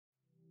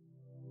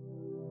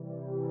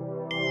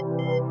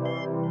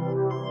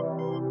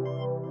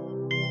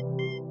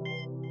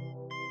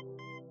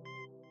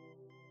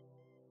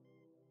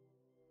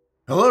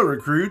Hello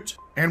recruit,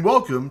 and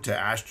welcome to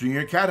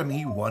Astroneer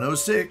Academy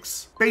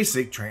 106,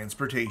 Basic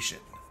Transportation.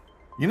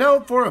 You know,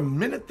 for a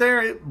minute there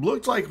it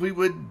looked like we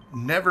would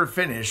never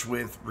finish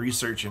with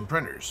research and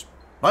printers.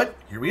 But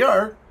here we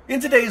are. In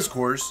today's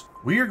course,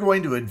 we are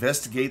going to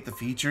investigate the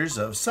features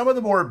of some of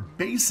the more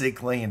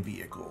basic land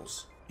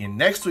vehicles. In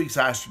next week's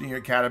Astroneer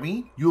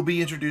Academy, you will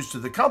be introduced to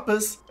the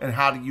compass and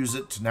how to use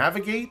it to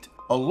navigate,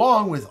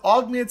 along with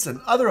augments and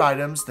other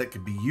items that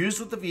can be used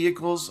with the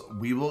vehicles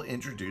we will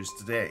introduce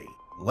today.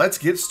 Let's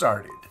get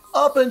started.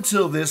 Up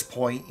until this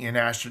point in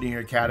Astroneer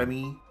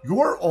Academy,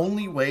 your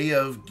only way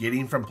of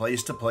getting from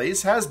place to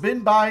place has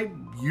been by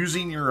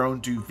using your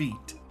own 2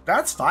 feet.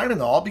 That's fine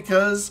and all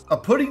because a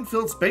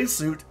pudding-filled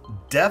spacesuit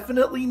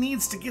definitely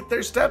needs to get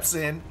their steps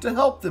in to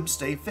help them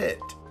stay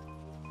fit.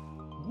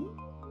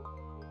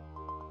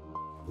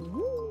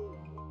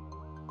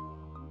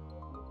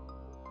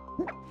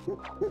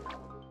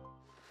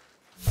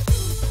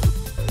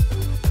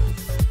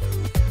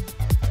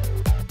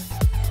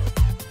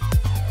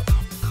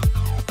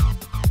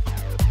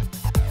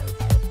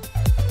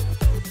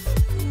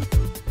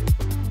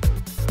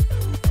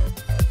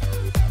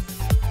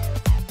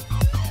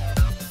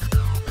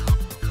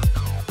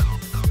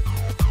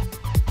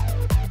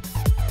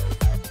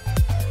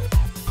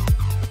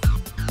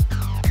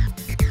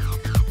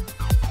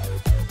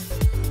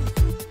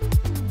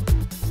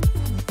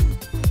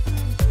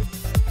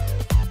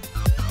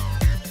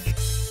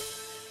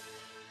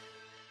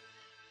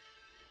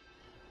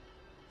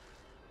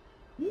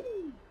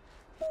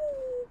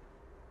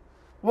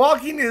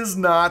 Walking is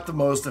not the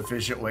most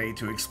efficient way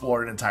to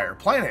explore an entire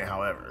planet,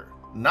 however.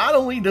 Not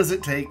only does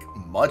it take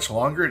much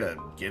longer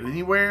to get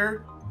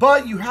anywhere,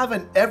 but you have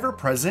an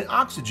ever-present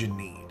oxygen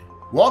need.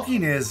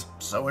 Walking is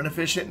so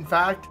inefficient, in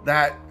fact,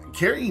 that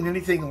carrying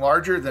anything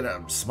larger than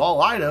a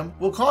small item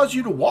will cause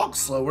you to walk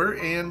slower,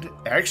 and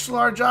extra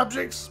large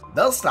objects,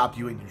 they'll stop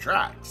you in your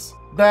tracks.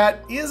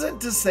 That isn't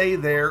to say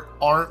there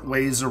aren't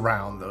ways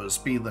around those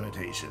speed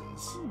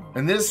limitations.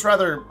 In this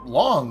rather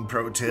long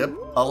pro tip,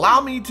 allow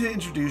me to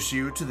introduce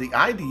you to the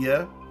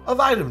idea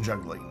of item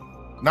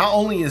juggling. Not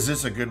only is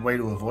this a good way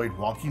to avoid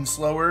walking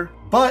slower,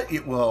 but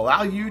it will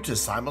allow you to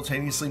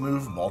simultaneously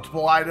move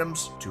multiple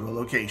items to a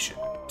location.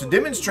 To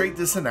demonstrate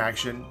this in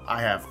action,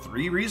 I have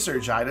 3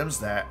 research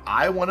items that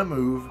I want to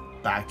move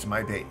back to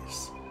my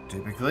base.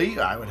 Typically,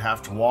 I would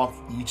have to walk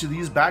each of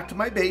these back to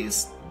my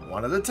base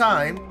one at a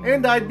time,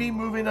 and I'd be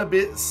moving a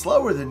bit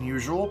slower than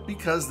usual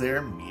because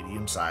they're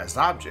medium-sized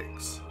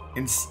objects.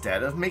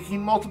 Instead of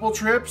making multiple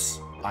trips,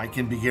 I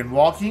can begin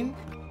walking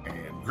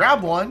and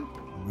grab one,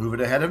 move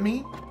it ahead of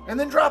me, and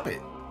then drop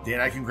it. Then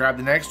I can grab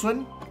the next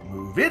one,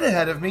 move it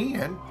ahead of me,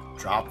 and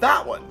drop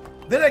that one.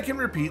 Then I can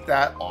repeat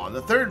that on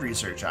the 3rd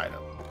research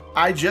item.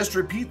 I just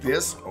repeat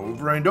this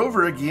over and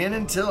over again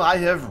until I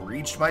have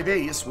reached my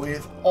base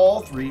with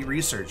all 3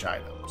 research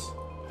items.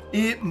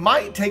 It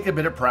might take a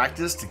bit of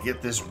practice to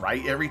get this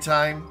right every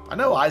time. I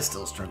know I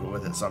still struggle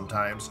with it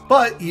sometimes,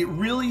 but it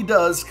really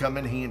does come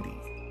in handy.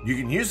 You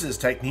can use this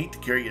technique to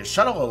carry a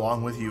shuttle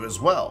along with you as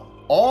well.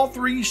 All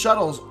 3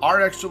 shuttles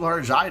are extra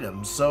large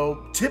items,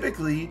 so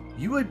typically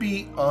you would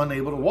be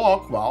unable to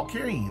walk while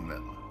carrying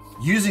them.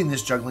 Using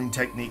this juggling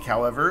technique,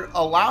 however,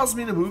 allows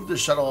me to move the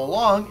shuttle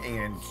along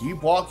and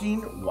keep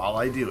walking while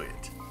I do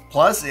it.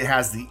 Plus, it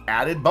has the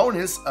added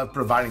bonus of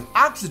providing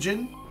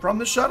oxygen from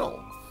the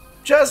shuttle.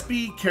 Just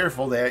be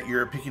careful that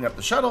you're picking up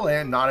the shuttle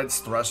and not its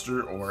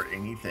thruster or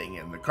anything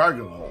in the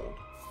cargo hold.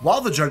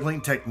 While the juggling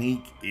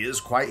technique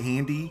is quite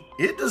handy,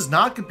 it does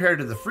not compare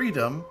to the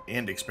freedom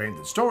and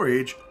expanded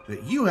storage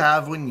that you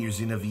have when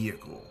using a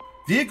vehicle.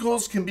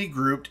 Vehicles can be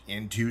grouped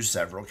into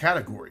several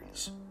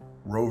categories: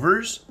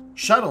 rovers,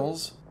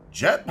 shuttles,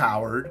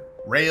 jet-powered,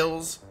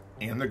 rails,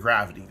 and the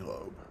gravity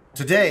globe.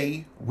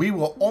 Today, we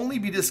will only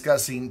be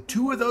discussing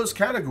 2 of those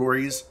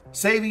categories,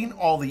 saving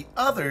all the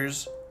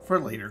others for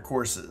later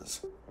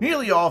courses.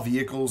 Nearly all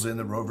vehicles in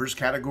the rovers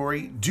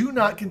category do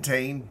not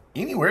contain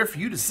anywhere for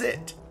you to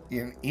sit.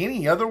 In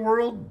any other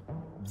world,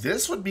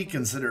 this would be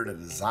considered a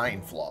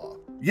design flaw.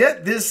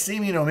 Yet this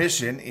seeming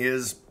omission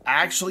is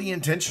actually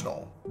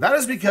intentional. That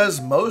is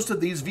because most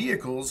of these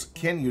vehicles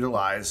can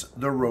utilize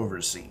the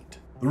Rover Seat.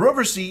 The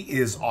Rover Seat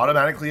is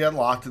automatically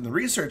unlocked in the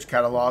research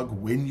catalog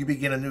when you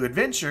begin a new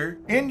adventure,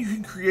 and you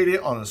can create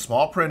it on a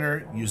small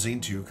printer using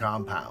 2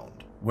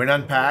 compound. When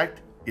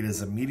unpacked, it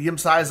is a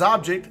medium-sized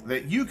object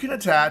that you can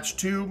attach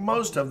to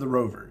most of the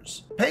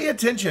rovers. Pay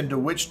attention to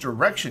which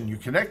direction you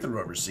connect the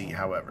Rover Seat,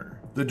 however.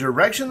 The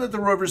direction that the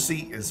Rover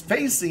Seat is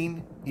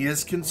facing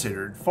is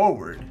considered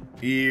forward.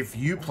 If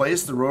you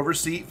place the Rover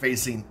Seat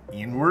facing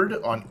inward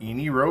on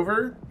any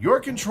rover, your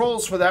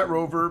controls for that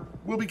rover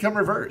will become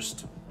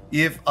reversed.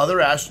 If other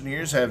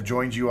Astroneers have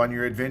joined you on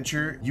your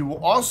adventure, you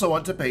will also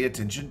want to pay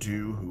attention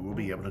to who will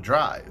be able to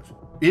drive.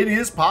 It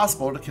is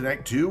possible to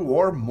connect 2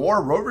 or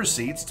more rover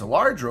seats to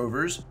large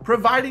rovers,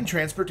 providing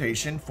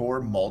transportation for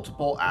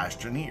multiple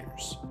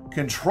Astroneers.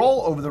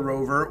 Control over the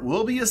rover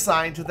will be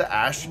assigned to the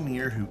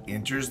Astroneer who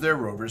enters their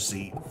rover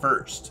seat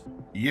first.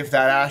 If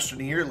that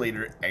Astroneer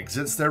later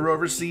exits their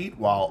rover seat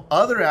while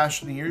other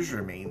Astroneers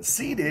remain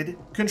seated,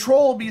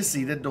 control will be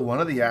ceded to one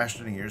of the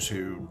Astroneers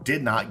who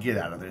did not get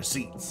out of their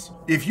seats.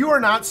 If you are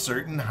not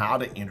certain how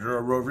to enter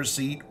a rover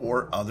seat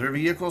or other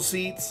vehicle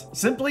seats,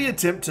 simply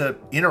attempt to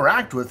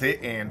interact with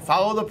it and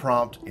follow the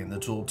prompt in the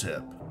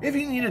tooltip. If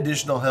you need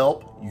additional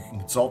help, you can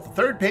consult the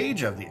third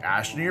page of the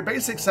Astroneer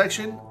Basics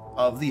section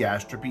of the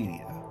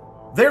Astropedia.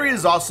 There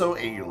is also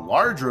a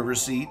large rover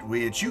seat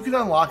which you can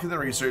unlock in the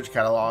research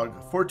catalog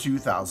for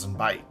 2,000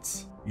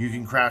 bytes. You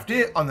can craft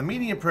it on the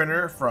medium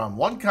printer from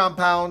 1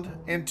 compound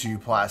and 2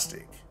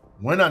 plastic.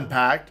 When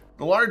unpacked,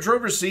 the large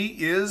rover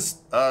seat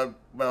is,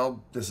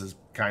 well, this is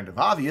kind of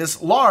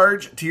obvious,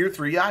 large tier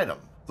 3 item.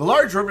 The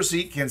large rover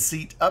seat can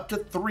seat up to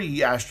 3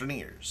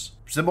 Astroneers.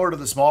 Similar to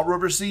the small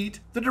rover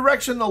seat, the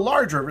direction the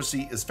large rover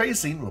seat is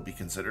facing will be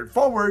considered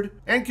forward,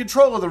 and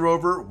control of the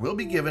rover will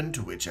be given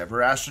to whichever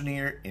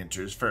Astroneer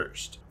enters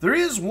first. There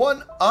is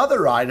one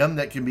other item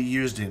that can be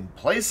used in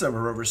place of a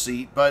rover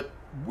seat, but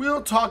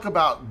we'll talk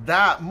about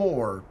that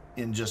more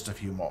in just a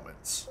few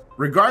moments.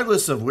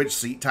 Regardless of which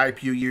seat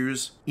type you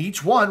use,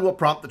 each one will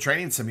prompt the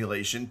training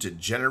simulation to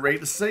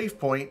generate a save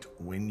point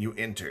when you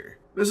enter.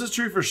 This is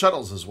true for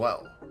shuttles as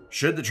well.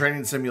 Should the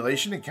training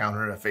simulation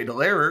encounter a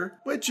fatal error,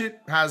 which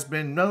it has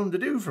been known to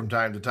do from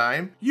time to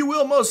time, you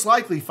will most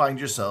likely find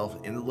yourself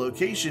in the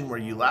location where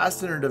you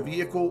last entered a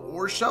vehicle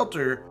or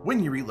shelter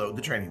when you reload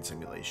the training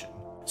simulation.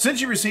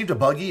 Since you received a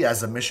Buggy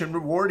as a mission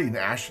reward in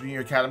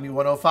Astroneer Academy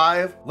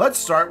 105, let's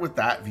start with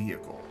that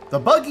vehicle. The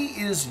Buggy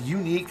is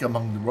unique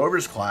among the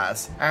Rovers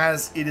class,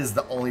 as it is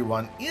the only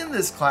one in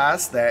this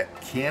class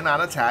that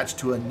cannot attach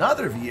to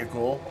another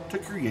vehicle to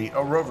create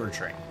a Rover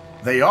Train.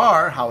 They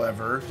are,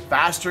 however,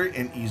 faster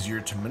and easier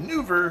to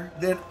maneuver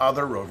than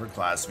other Rover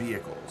class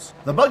vehicles.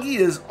 The Buggy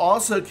is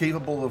also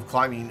capable of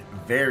climbing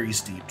very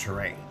steep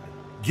terrain.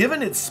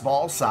 Given its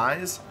small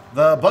size,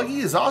 the Buggy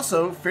is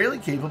also fairly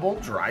capable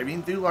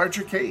driving through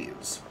larger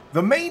caves.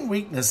 The main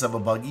weakness of a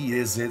Buggy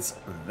is its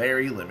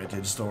very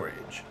limited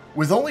storage.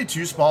 With only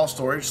 2 small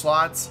storage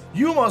slots,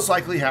 you will most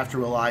likely have to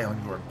rely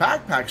on your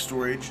backpack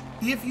storage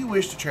if you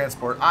wish to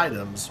transport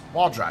items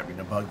while driving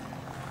a Buggy.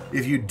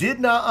 If you did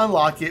not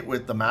unlock it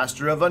with the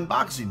Master of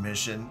Unboxing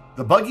mission,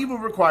 the Buggy will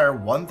require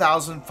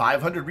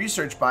 1,500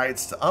 research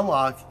bytes to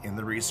unlock in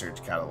the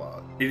research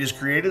catalog. It is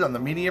created on the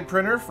medium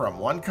printer from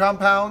 1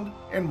 compound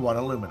and 1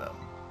 aluminum.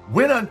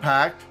 When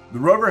unpacked, the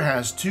Rover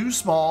has 2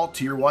 small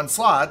tier 1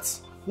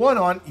 slots, one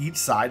on each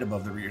side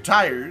above the rear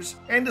tires,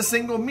 and a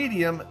single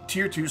medium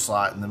tier 2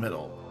 slot in the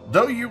middle.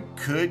 Though you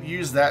could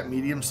use that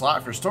medium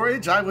slot for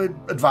storage, I would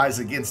advise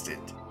against it.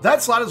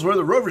 That slot is where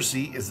the Rover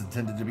seat is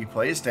intended to be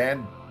placed,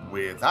 and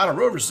without a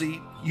rover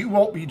seat, you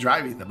won't be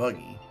driving the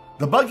Buggy.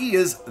 The Buggy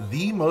is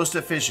the most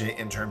efficient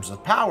in terms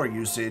of power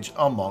usage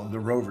among the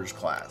Rovers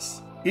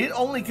class. It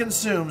only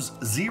consumes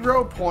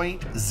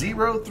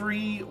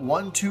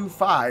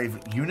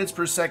 0.03125 units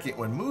per second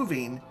when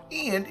moving,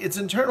 and its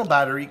internal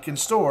battery can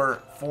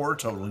store 4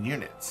 total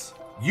units.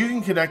 You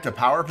can connect a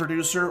power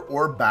producer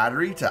or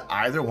battery to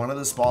either one of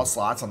the small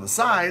slots on the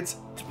sides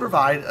to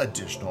provide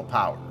additional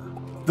power.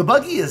 The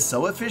Buggy is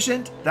so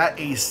efficient that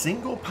a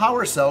single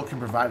power cell can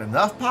provide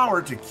enough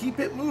power to keep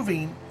it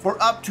moving for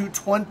up to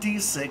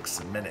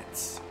 26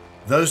 minutes.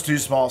 Those 2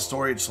 small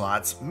storage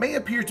slots may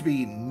appear to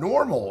be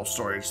normal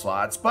storage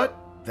slots, but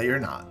they are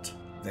not.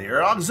 They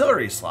are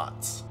auxiliary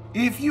slots.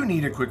 If you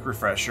need a quick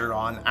refresher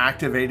on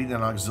activating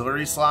an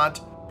auxiliary slot,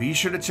 be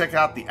sure to check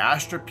out the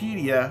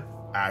Astropedia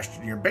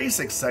Astroneer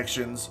Basics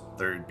section's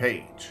 3rd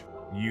page.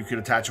 You can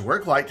attach a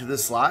work light to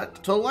this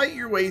slot to light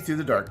your way through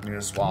the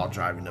darkness while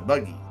driving a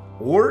Buggy.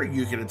 Or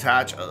you can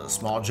attach a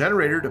small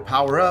generator to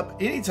power up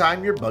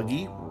anytime your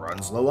Buggy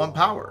runs low on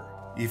power.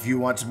 If you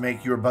want to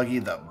make your Buggy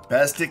the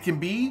best it can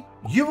be,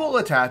 you will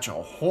attach a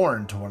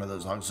horn to one of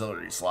those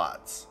auxiliary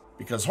slots,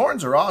 because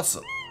horns are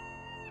awesome.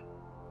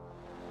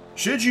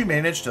 Should you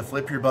manage to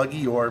flip your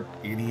Buggy or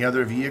any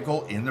other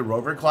vehicle in the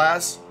Rover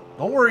class,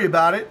 don't worry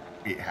about it,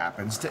 it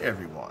happens to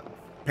everyone.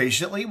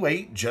 Patiently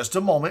wait just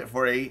a moment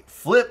for a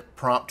flip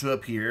prompt to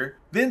appear,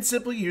 then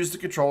simply use the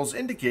controls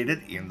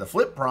indicated in the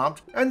flip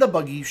prompt and the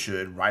Buggy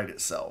should right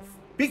itself.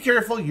 Be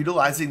careful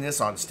utilizing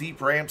this on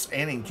steep ramps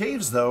and in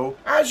caves though,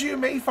 as you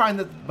may find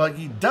that the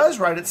Buggy does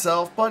right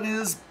itself but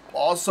is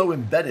also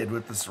embedded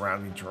with the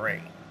surrounding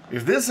terrain.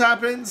 If this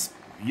happens,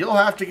 you'll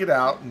have to get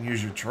out and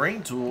use your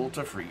terrain tool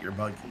to free your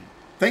Buggy.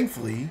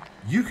 Thankfully,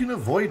 you can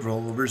avoid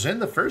rollovers in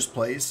the first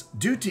place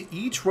due to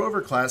each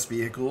Rover class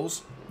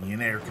vehicle's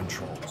in-air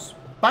controls.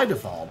 By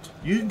default,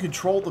 you can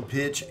control the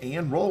pitch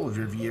and roll of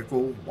your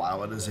vehicle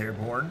while it is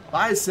airborne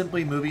by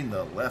simply moving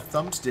the left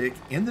thumbstick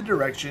in the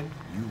direction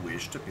you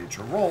wish to pitch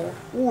or roll,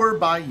 or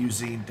by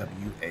using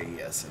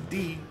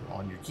WASD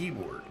on your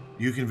keyboard.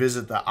 You can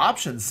visit the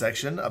options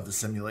section of the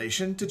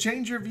simulation to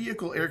change your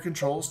vehicle air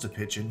controls to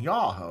pitch and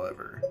yaw,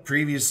 however.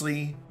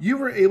 Previously, you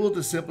were able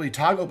to simply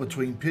toggle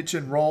between pitch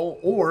and roll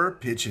or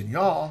pitch and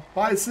yaw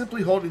by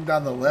simply holding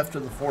down the left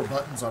of the 4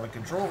 buttons on a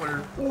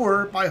controller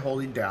or by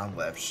holding down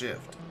left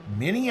shift.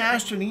 Many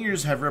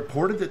Astroneers have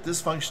reported that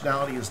this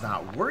functionality is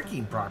not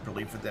working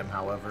properly for them,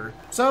 however,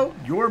 so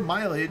your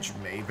mileage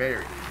may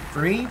vary. For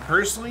me,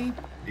 personally,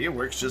 it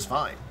works just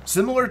fine.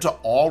 Similar to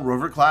all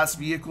Rover class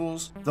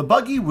vehicles, the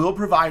Buggy will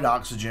provide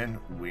oxygen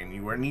when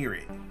you are near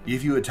it.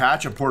 If you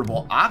attach a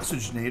portable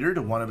oxygenator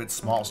to one of its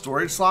small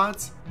storage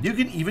slots, you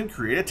can even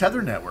create a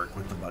tether network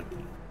with the Buggy.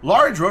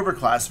 Large Rover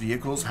class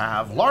vehicles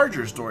have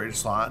larger storage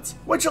slots,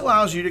 which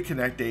allows you to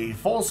connect a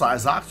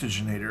full-size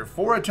oxygenator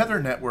for a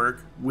tether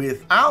network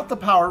without the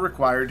power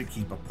required to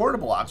keep a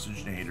portable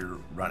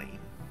oxygenator running.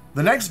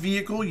 The next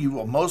vehicle you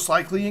will most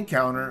likely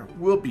encounter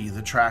will be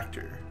the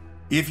tractor.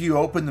 If you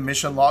open the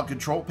mission log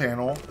control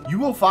panel, you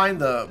will find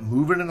the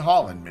Movin and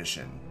Haulin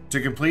mission.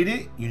 To complete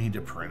it, you need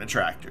to print a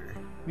tractor.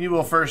 You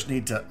will first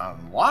need to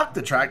unlock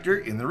the tractor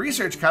in the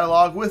research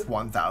catalog with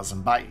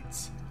 1000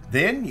 bytes.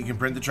 Then you can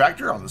print the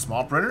tractor on the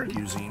small printer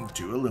using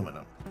 2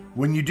 aluminum.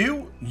 When you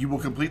do, you will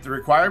complete the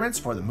requirements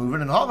for the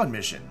Movin and Haulin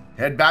mission.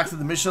 Head back to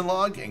the mission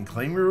log and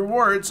claim your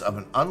rewards of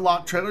an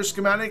unlocked trailer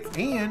schematic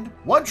and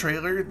one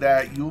trailer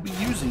that you will be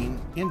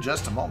using in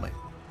just a moment.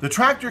 The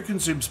tractor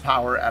consumes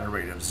power at a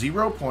rate of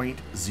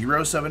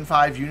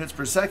 0.075 units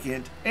per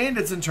second, and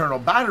its internal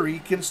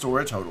battery can store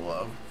a total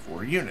of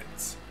 4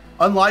 units.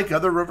 Unlike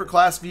other Rover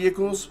class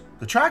vehicles,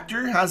 the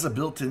tractor has a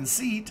built-in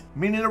seat,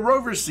 meaning a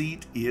Rover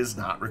seat is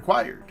not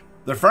required.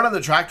 The front of the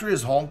tractor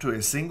is home to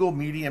a single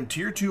medium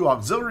tier 2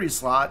 auxiliary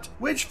slot,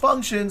 which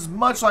functions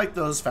much like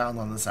those found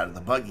on the side of the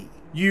Buggy.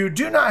 You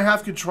do not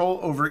have control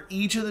over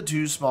each of the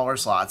 2 smaller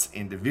slots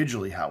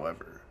individually,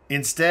 however.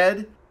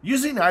 Instead,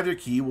 using either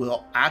key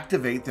will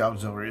activate the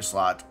auxiliary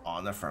slot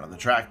on the front of the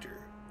tractor.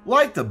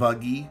 Like the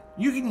Buggy,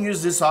 you can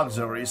use this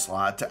auxiliary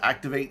slot to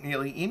activate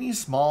nearly any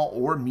small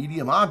or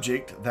medium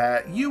object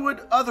that you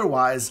would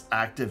otherwise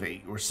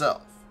activate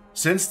yourself.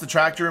 Since the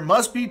tractor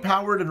must be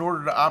powered in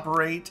order to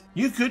operate,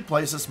 you could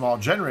place a small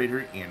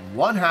generator in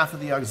one half of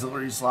the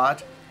auxiliary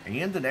slot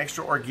and an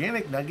extra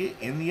organic nugget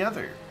in the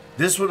other.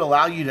 This would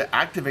allow you to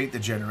activate the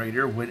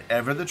generator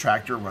whenever the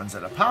tractor runs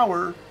out of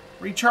power,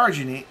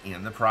 recharging it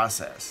in the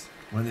process.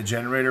 When the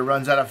generator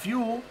runs out of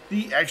fuel,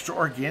 the extra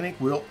organic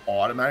will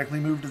automatically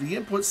move to the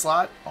input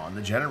slot on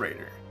the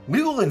generator.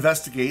 We will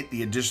investigate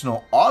the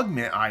additional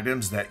augment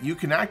items that you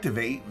can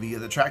activate via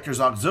the tractor's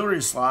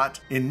auxiliary slot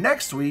in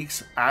next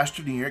week's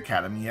Astroneer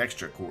Academy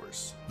Extra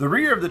course. The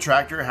rear of the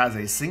tractor has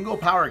a single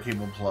power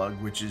cable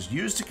plug which is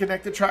used to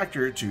connect the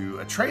tractor to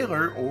a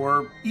trailer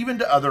or even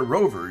to other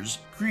rovers,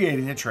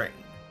 creating a train.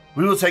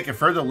 We will take a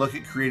further look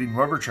at creating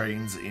rover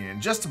trains in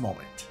just a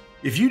moment.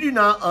 If you do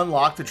not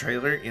unlock the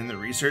trailer in the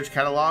research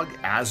catalog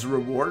as a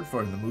reward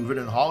for the Movin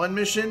and Haulin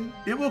mission,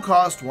 it will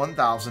cost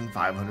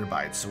 1,500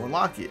 bytes to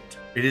unlock it.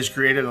 It is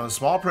created on a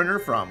small printer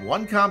from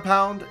 1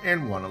 compound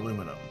and 1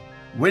 aluminum.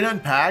 When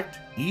unpacked,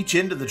 each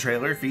end of the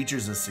trailer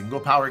features a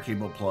single power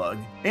cable plug,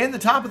 and the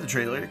top of the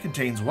trailer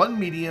contains 1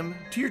 medium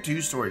tier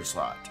 2 storage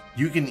slot.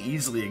 You can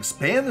easily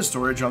expand the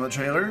storage on the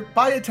trailer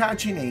by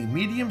attaching a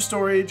medium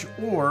storage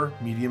or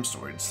medium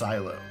storage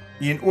silo.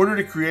 In order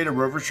to create a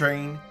rover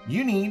train,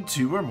 you need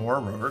 2 or more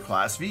rover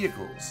class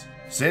vehicles.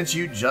 Since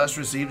you just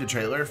received a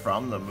trailer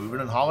from the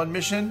Movin and Haulin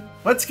mission,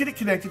 let's get it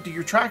connected to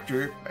your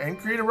tractor and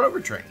create a rover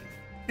train.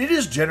 It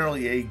is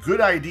generally a good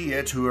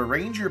idea to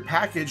arrange your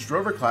packaged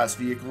rover class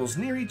vehicles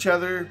near each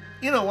other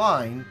in a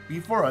line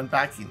before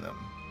unpacking them.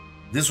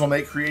 This will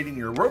make creating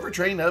your rover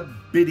train a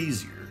bit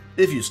easier.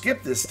 If you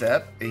skip this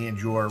step and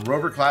your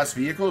rover class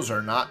vehicles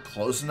are not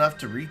close enough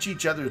to reach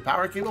each other's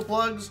power cable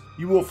plugs,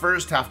 you will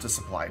first have to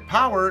supply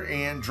power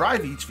and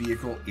drive each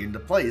vehicle into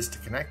place to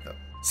connect them.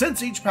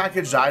 Since each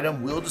packaged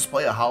item will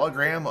display a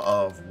hologram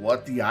of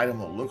what the item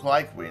will look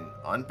like when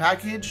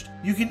unpackaged,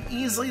 you can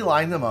easily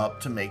line them up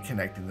to make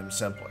connecting them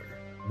simpler.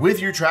 With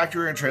your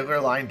tractor and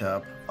trailer lined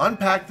up,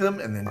 unpack them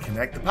and then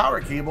connect the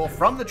power cable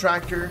from the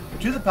tractor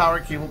to the power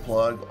cable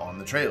plug on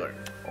the trailer.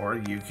 Or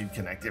you could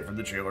connect it from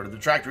the trailer to the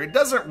tractor. It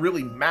doesn't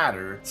really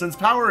matter since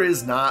power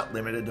is not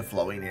limited to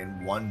flowing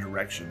in one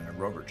direction in a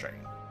rover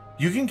train.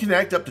 You can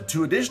connect up to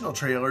 2 additional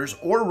trailers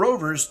or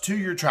rovers to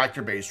your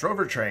tractor-based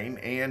rover train,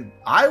 and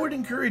I would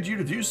encourage you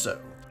to do so.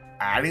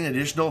 Adding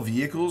additional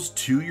vehicles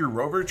to your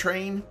rover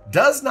train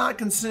does not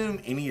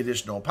consume any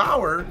additional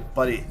power,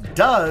 but it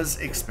does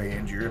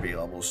expand your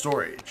available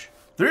storage.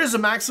 There is a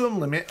maximum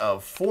limit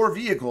of 4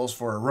 vehicles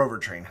for a rover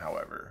train,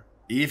 however.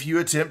 If you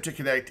attempt to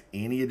connect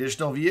any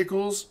additional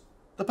vehicles,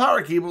 the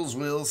power cables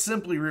will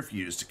simply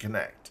refuse to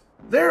connect.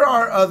 There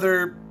are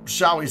other,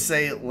 shall we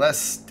say, less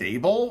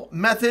stable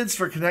methods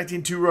for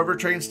connecting 2 rover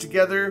trains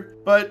together,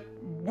 but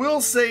we'll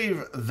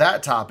save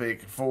that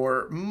topic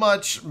for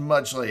much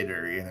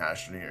later in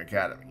Astroneer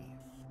Academy.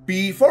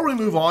 Before we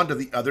move on to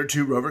the other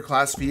 2 rover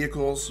class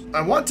vehicles,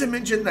 I want to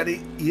mention that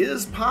it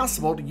is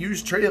possible to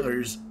use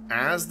trailers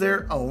as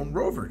their own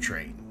rover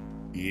train.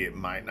 It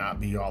might not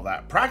be all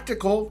that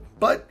practical,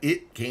 but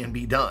it can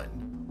be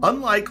done.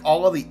 Unlike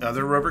all of the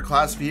other rover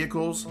class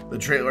vehicles, the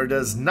trailer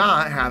does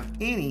not have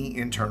any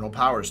internal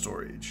power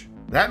storage.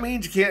 That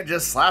means you can't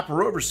just slap a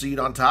rover seat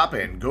on top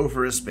and go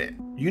for a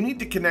spin. You need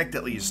to connect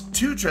at least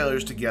 2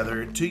 trailers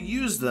together to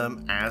use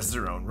them as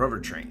their own rover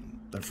train.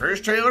 The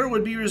first trailer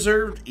would be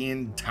reserved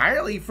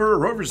entirely for a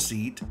Rover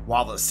seat,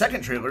 while the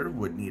second trailer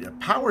would need a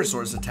power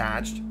source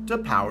attached to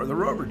power the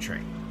Rover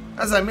Train.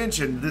 As I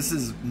mentioned, this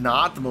is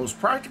not the most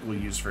practical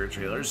use for a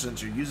trailer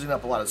since you're using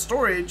up a lot of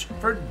storage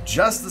for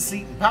just the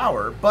seat and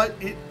power, but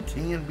it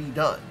can be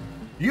done.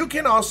 You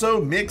can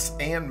also mix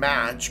and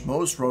match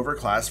most Rover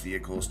class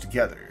vehicles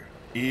together.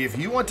 If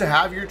you want to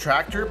have your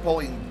tractor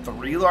pulling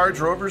 3 large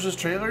Rovers as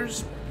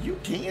trailers, you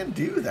can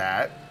do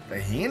that. The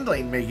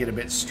handling may get a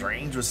bit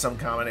strange with some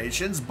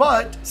combinations,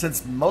 but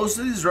since most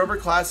of these Rover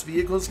class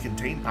vehicles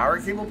contain power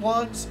cable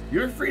plugs,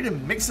 you're free to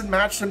mix and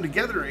match them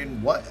together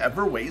in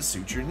whatever way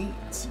suits your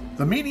needs.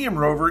 The medium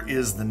Rover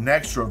is the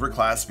next Rover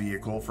class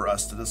vehicle for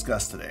us to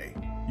discuss today.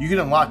 You can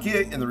unlock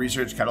it in the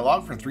research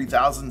catalog for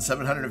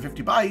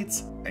 3,750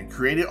 bytes and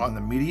create it on the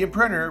medium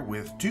printer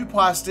with 2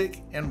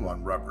 plastic and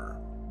 1 rubber.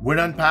 When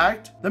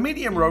unpacked, the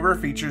medium Rover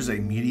features a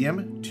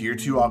medium Tier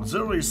 2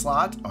 auxiliary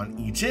slot on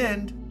each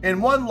end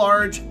and 1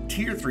 large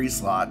Tier 3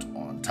 slot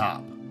on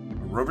top.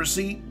 A Rover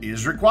seat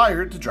is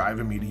required to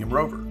drive a medium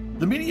Rover.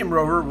 The medium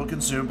Rover will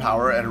consume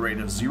power at a rate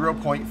of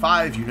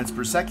 0.5 units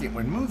per second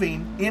when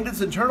moving, and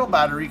its internal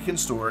battery can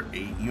store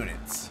 8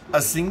 units.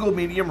 A single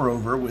medium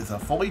Rover with a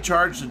fully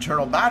charged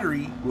internal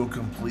battery will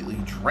completely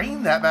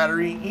drain that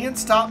battery and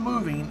stop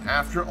moving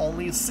after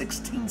only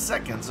 16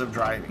 seconds of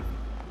driving.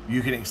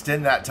 You can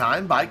extend that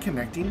time by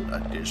connecting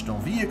additional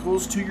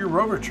vehicles to your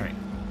Rover Train.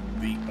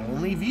 The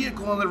only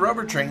vehicle on the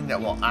Rover Train that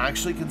will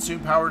actually consume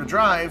power to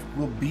drive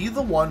will be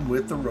the one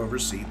with the Rover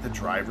seat the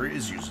driver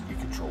is using to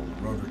control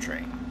the Rover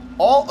Train.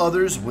 All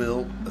others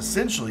will,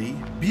 essentially,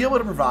 be able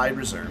to provide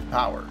reserve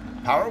power.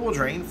 Power will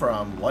drain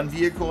from one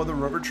vehicle of the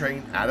Rover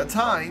Train at a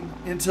time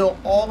until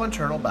all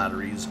internal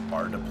batteries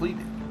are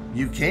depleted.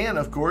 You can,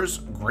 of course,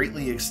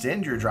 greatly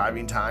extend your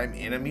driving time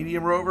in a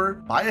medium Rover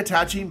by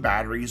attaching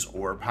batteries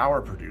or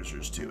power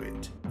producers to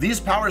it. These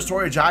power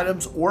storage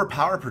items or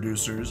power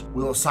producers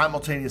will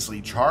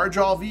simultaneously charge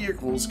all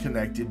vehicles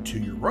connected to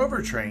your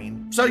Rover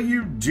Train, so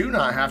you do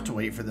not have to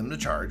wait for them to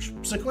charge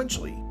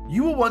sequentially.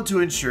 You will want to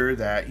ensure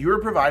that you are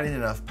providing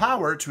enough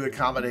power to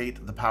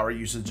accommodate the power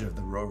usage of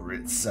the Rover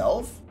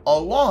itself,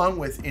 along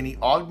with any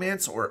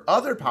augments or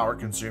other power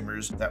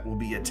consumers that will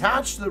be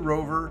attached to the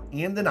Rover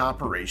and in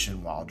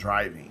operation while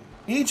driving.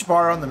 Each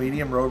bar on the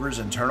medium Rover's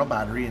internal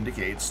battery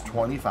indicates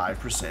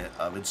 25%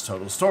 of its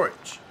total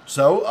storage.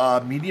 So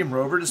a medium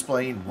Rover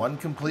displaying 1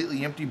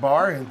 completely empty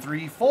bar and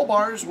 3 full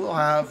bars will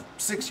have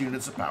 6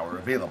 units of power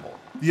available.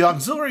 The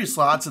auxiliary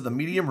slots of the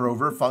medium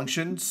Rover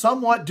function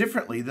somewhat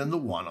differently than the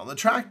one on the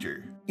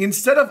tractor.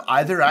 Instead of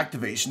either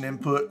activation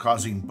input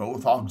causing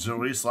both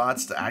auxiliary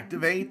slots to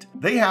activate,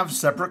 they have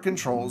separate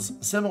controls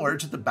similar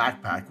to the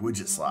backpack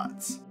widget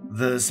slots.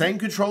 The same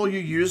control you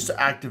use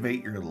to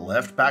activate your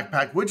left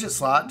backpack widget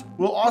slot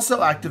will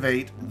also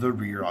activate the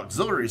rear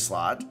auxiliary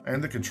slot,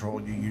 and the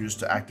control you use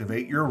to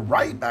activate your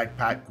right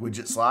backpack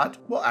widget slot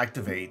will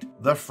activate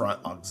the front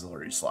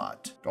auxiliary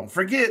slot. Don't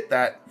forget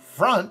that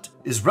front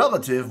is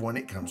relative when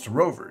it comes to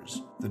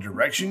Rovers. The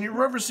direction your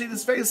Rover seat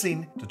is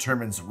facing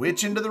determines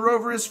which end of the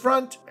Rover is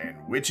front and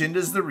which end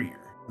is the rear.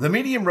 The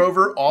medium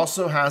Rover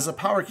also has a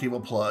power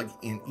cable plug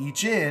in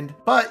each end,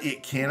 but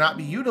it cannot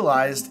be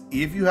utilized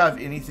if you have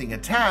anything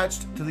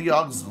attached to the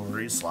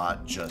auxiliary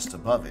slot just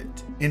above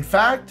it. In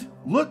fact,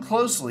 look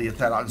closely at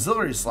that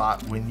auxiliary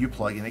slot when you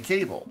plug in a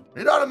cable.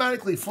 It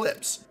automatically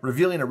flips,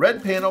 revealing a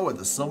red panel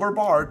with a silver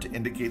bar to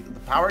indicate that the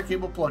power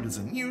cable plug is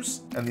in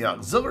use and the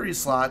auxiliary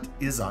slot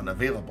is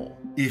unavailable.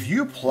 If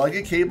you plug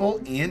a cable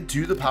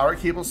into the power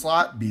cable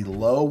slot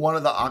below one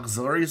of the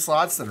auxiliary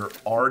slots that are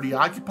already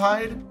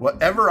occupied,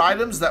 whatever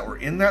items that were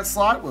in that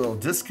slot will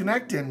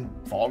disconnect and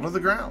fall to the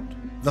ground.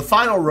 The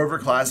final Rover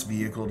class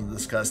vehicle to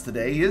discuss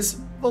today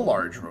is the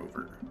large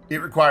Rover.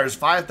 It requires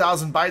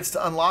 5,000 bytes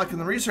to unlock in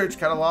the research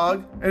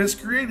catalog and is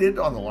created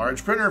on the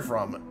large printer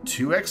from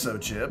 2 exo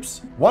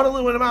chips, 1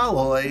 aluminum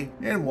alloy,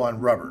 and 1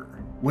 rubber.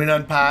 When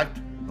unpacked,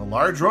 the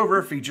large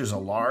Rover features a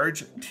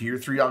large Tier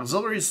 3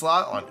 auxiliary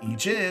slot on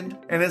each end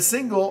and a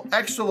single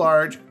extra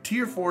large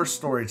Tier 4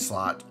 storage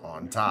slot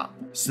on top.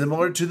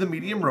 Similar to the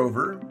medium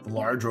Rover, the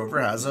large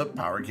Rover has a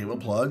power cable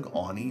plug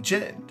on each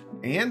end.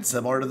 And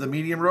similar to the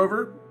medium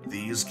Rover,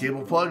 these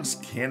cable plugs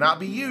cannot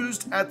be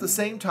used at the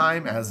same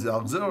time as the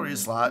auxiliary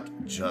slot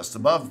just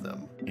above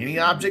them. Any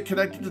object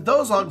connected to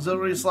those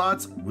auxiliary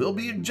slots will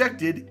be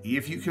ejected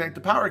if you connect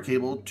the power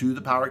cable to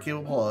the power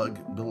cable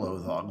plug below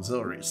the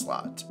auxiliary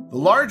slot. The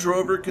large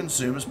Rover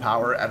consumes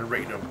power at a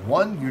rate of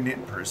 1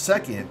 unit per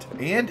second,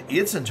 and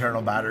its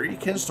internal battery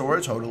can store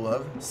a total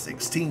of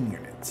 16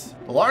 units.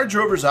 The large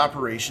Rover's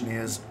operation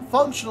is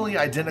functionally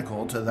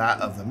identical to that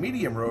of the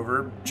medium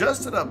Rover,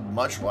 just at a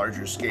much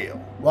larger scale.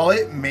 While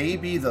it may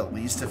be the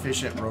least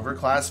efficient Rover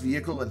class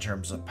vehicle in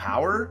terms of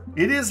power,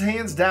 it is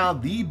hands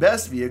down the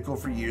best vehicle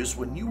for use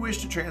when you wish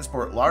to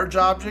transport large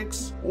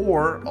objects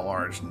or a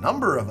large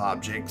number of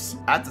objects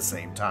at the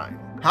same time.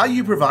 How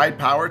you provide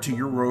power to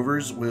your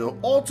rovers will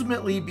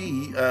ultimately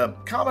be a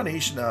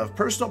combination of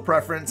personal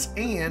preference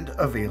and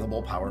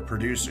available power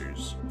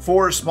producers.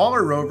 For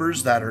smaller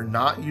rovers that are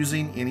not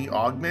using any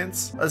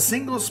augments, a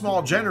single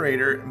small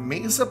generator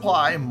may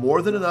supply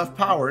more than enough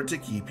power to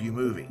keep you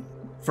moving.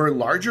 For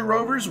larger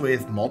rovers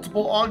with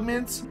multiple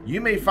augments,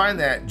 you may find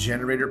that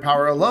generator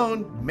power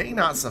alone may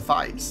not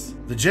suffice.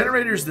 The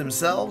generators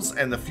themselves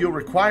and the fuel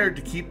required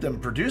to keep them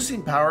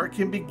producing power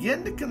can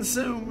begin to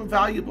consume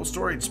valuable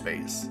storage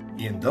space.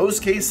 In those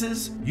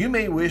cases, you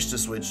may wish to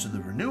switch to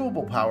the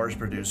renewable powers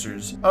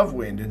producers of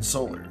wind and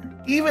solar.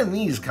 Even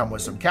these come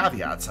with some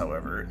caveats,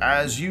 however,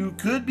 as you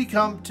could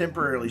become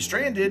temporarily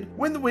stranded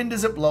when the wind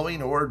isn't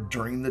blowing or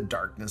during the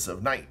darkness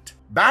of night.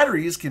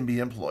 Batteries can be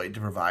employed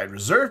to provide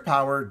reserve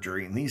power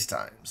during these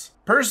times.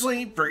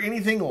 Personally, for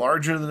anything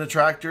larger than a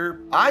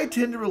tractor, I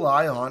tend to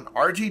rely on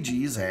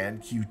RTGs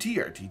and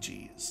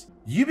QTRTGs.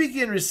 You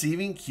begin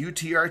receiving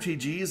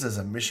QTRTGs as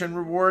a mission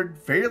reward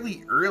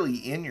fairly early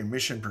in your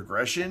mission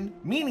progression,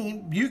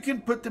 meaning you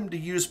can put them to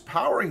use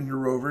powering your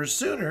rovers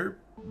sooner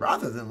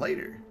rather than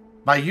later.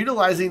 By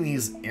utilizing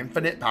these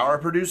infinite power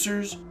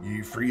producers,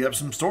 you free up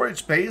some storage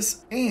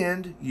space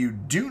and you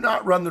do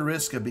not run the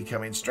risk of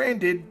becoming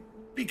stranded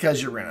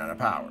because you ran out of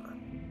power.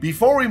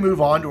 Before we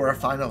move on to our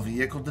final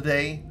vehicle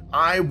today,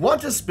 I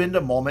want to spend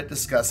a moment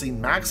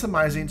discussing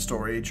maximizing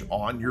storage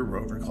on your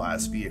Rover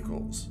class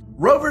vehicles.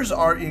 Rovers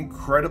are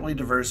incredibly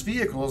diverse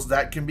vehicles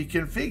that can be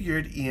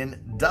configured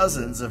in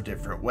dozens of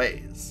different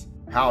ways.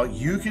 How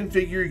you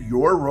configure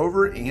your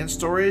rover and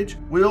storage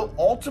will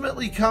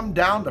ultimately come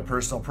down to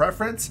personal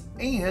preference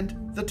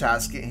and the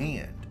task at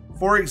hand.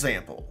 For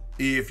example,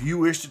 if you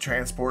wish to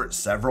transport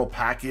several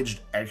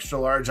packaged extra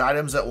large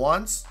items at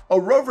once, a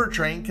Rover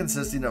Train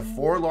consisting of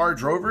 4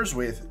 large rovers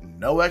with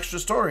no extra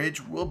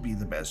storage will be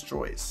the best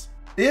choice.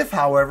 If,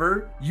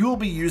 however, you will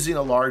be using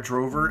a large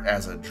rover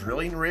as a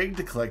drilling rig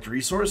to collect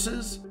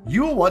resources,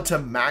 you will want to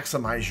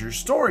maximize your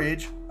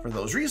storage for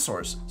those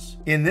resources.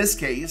 In this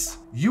case,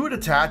 you would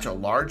attach a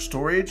large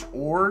storage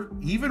or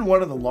even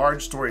one of the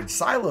large storage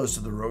silos to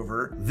the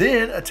rover,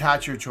 then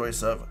attach your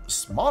choice of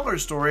smaller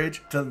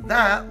storage to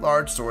that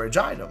large storage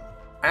item.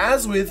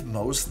 As with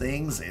most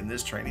things in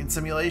this training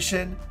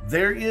simulation,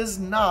 there is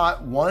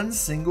not one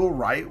single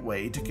right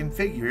way to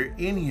configure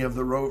any of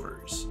the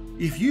rovers.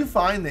 If you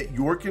find that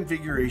your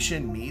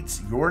configuration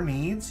meets your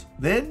needs,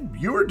 then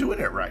you are doing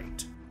it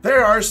right.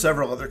 There are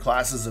several other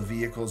classes of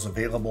vehicles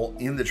available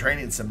in the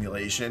training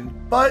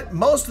simulation, but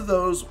most of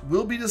those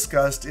will be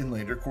discussed in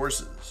later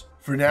courses.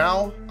 For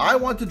now, I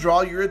want to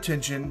draw your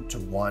attention to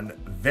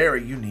one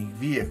very unique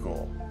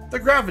vehicle, the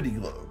Gravity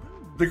Globe.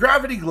 The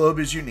Gravity Globe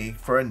is unique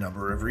for a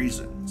number of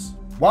reasons.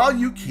 While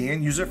you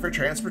can use it for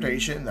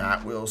transportation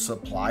that will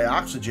supply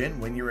oxygen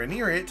when you are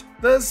near it,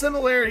 the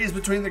similarities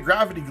between the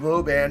Gravity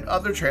Globe and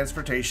other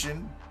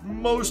transportation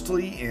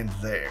mostly end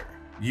there.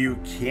 You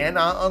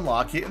cannot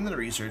unlock it in the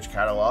research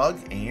catalog,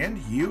 and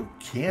you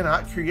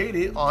cannot create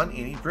it on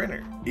any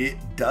printer. It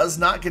does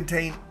not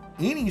contain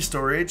any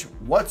storage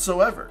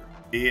whatsoever.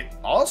 It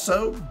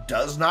also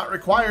does not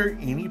require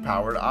any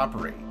power to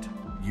operate.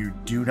 You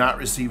do not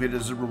receive it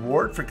as a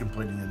reward for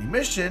completing any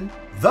mission,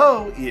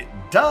 though it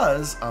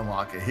does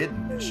unlock a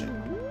hidden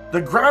mission.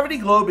 The Gravity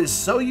Globe is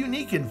so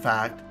unique, in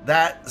fact,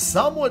 that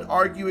some would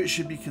argue it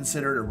should be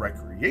considered a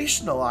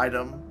recreational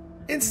item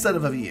instead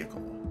of a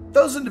vehicle.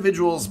 Those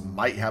individuals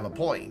might have a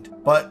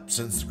point, but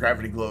since the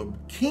Gravity Globe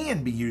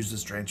can be used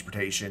as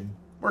transportation,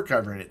 we're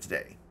covering it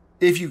today.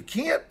 If you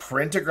can't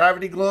print a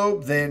Gravity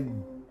Globe,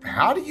 then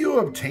how do you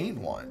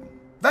obtain one?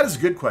 That is a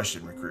good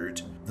question,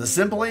 Recruit. The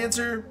simple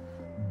answer?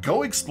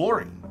 Go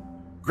exploring.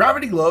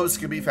 Gravity globes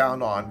can be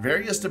found on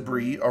various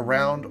debris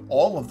around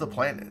all of the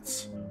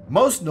planets.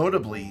 Most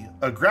notably,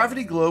 a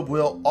gravity globe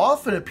will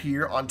often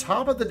appear on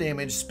top of the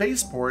damaged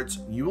spaceports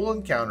you will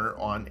encounter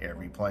on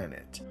every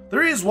planet.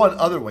 There is one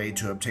other way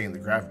to obtain the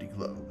gravity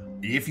globe.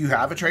 If you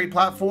have a trade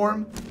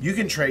platform, you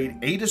can trade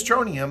 8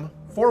 Astronium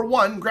for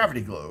 1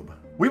 gravity globe.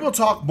 We will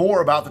talk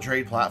more about the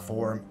trade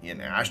platform in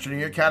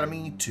Astroneer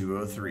Academy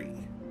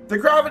 203. The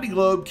gravity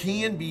globe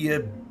can be a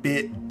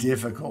bit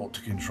difficult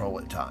to control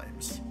at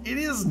times. It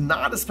is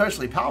not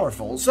especially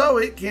powerful, so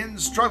it can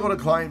struggle to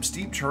climb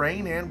steep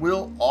terrain and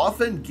will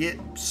often get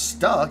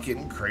stuck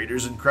in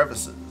craters and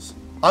crevices.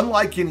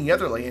 Unlike any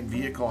other land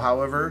vehicle,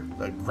 however,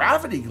 the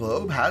gravity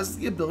globe has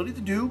the ability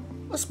to do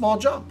a small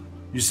jump.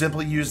 You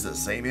simply use the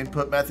same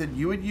input method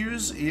you would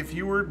use if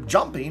you were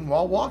jumping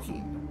while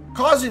walking.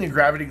 Causing a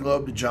gravity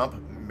globe to jump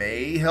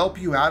may help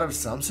you out of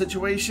some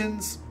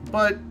situations,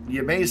 but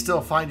you may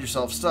still find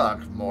yourself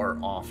stuck more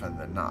often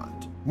than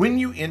not. When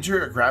you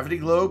enter a gravity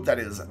globe that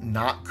is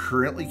not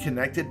currently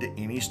connected to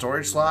any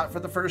storage slot for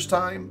the first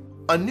time,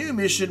 a new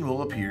mission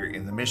will appear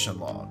in the mission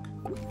log,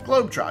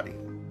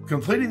 Globetrotting.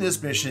 Completing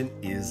this mission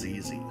is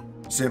easy.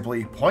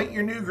 Simply point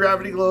your new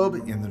gravity globe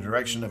in the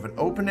direction of an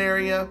open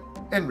area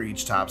and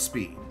reach top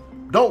speed.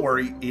 Don't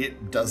worry,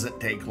 it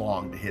doesn't take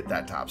long to hit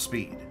that top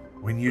speed.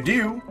 When you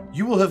do,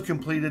 you will have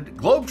completed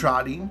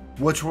Globetrotting,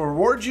 which will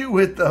reward you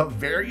with the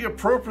very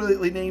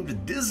appropriately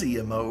named Dizzy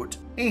emote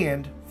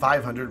and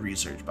 500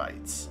 research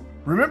bytes.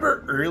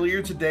 Remember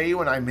earlier today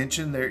when I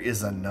mentioned there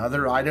is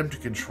another item to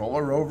control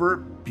a rover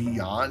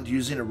beyond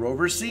using a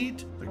rover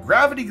seat? The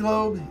gravity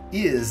globe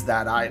is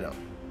that item.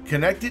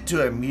 Connect it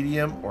to a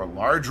medium or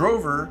large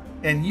rover,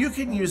 and you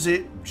can use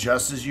it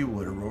just as you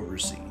would a rover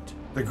seat.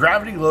 The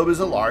gravity globe is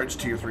a large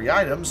tier 3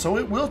 item, so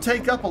it will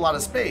take up a lot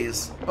of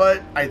space,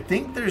 but I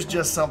think there's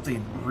just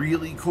something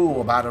really cool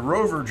about a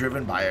rover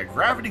driven by a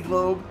gravity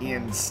globe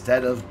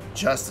instead of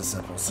just a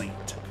simple seat.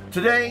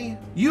 Today,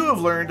 you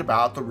have learned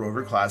about the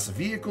rover class of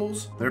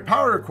vehicles, their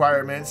power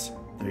requirements,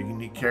 their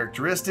unique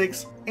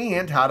characteristics,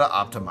 and how to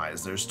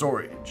optimize their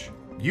storage.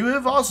 You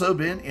have also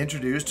been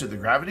introduced to the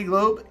gravity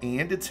globe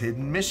and its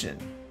hidden mission.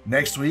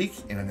 Next week,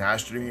 in an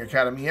Astroneer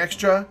Academy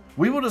Extra,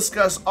 we will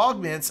discuss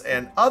augments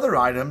and other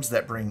items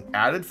that bring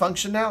added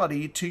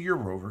functionality to your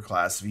rover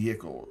class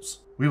vehicles.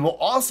 We will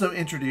also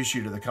introduce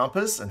you to the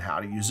compass and how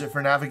to use it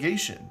for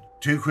navigation.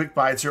 2 quick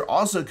bites are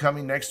also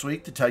coming next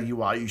week to tell you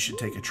why you should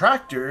take a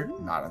tractor,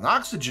 not an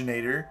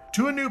oxygenator,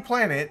 to a new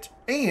planet,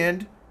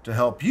 and to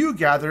help you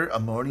gather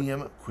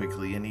ammonium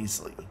quickly and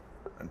easily.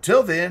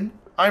 Until then,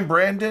 I'm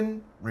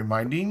Brandon,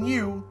 reminding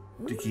you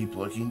to keep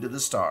looking to the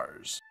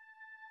stars.